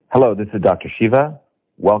Hello, this is Dr. Shiva.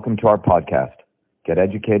 Welcome to our podcast, Get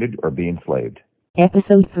Educated or Be Enslaved.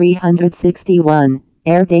 Episode 361,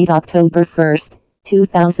 air date October 1st,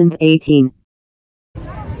 2018.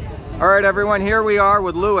 All right, everyone, here we are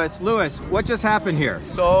with Louis. Louis, what just happened here?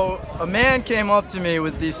 So a man came up to me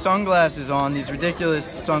with these sunglasses on, these ridiculous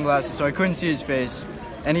sunglasses, so I couldn't see his face.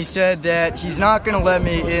 And he said that he's not going to let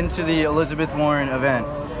me into the Elizabeth Warren event.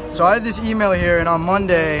 So I have this email here, and on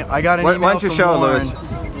Monday, I got an email Why don't you from show it, Warren. Louis?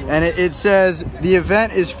 And it says, the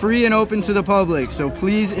event is free and open to the public, so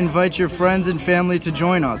please invite your friends and family to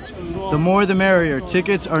join us. The more the merrier.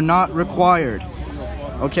 Tickets are not required.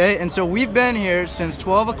 Okay, and so we've been here since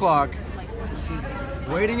 12 o'clock,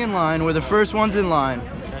 waiting in line. We're the first ones in line.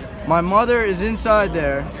 My mother is inside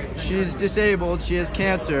there. She's disabled. She has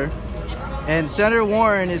cancer. And Senator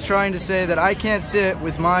Warren is trying to say that I can't sit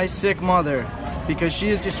with my sick mother because she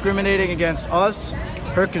is discriminating against us,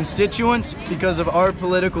 her constituents, because of our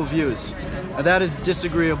political views. And that is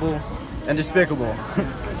disagreeable and despicable.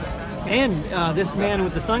 And this man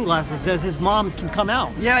with the sunglasses says his mom can come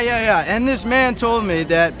out. Yeah. And this man told me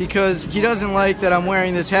that because he doesn't like that I'm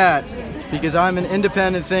wearing this hat, because I'm an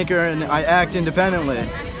independent thinker and I act independently.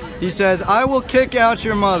 He says, I will kick out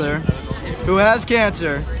your mother, who has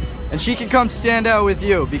cancer, and she can come stand out with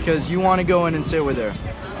you because you want to go in and sit with her.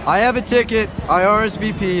 I have a ticket. I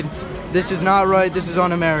RSVP'd. This is not right. This is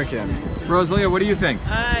un-American. Rosalia, what do you think?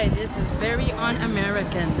 This is very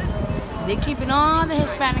un-American. They're keeping all the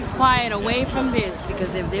Hispanics quiet away from this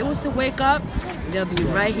because if they was to wake up, they'll be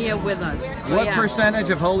right here with us. So, What yeah. percentage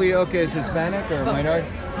of Holyoke is Hispanic or minority?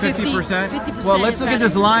 50%. Well, let's look at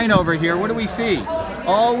this Hispanic. line over here. What do we see?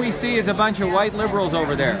 All we see is a bunch of white liberals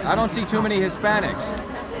over there. I don't see too many Hispanics.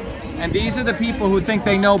 And these are the people who think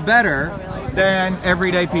they know better than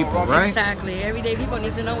everyday people, right? Exactly. Everyday people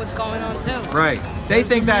need to know what's going on too. Right. They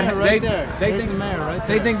think that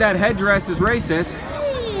they think that headdress is racist.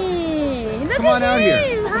 Hey, look Come on at out him.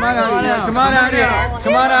 here. Come on out here. Hi. Come on out here.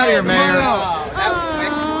 Come on out here, Mayor.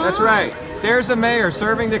 Aw. That's right. There's the mayor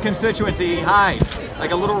serving the constituency. He hides like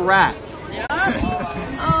a little rat.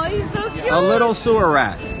 Oh, he's so cute. A little sewer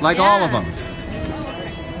rat, like all of them.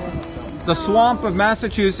 The swamp of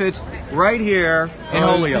Massachusetts, right here in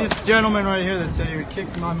Holyoke. These gentlemen right here that said you would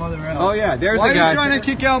kick my mother out. Oh yeah, there's Why a are guy. you trying to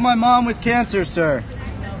kick out my mom with cancer, sir?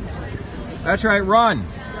 That's right, run.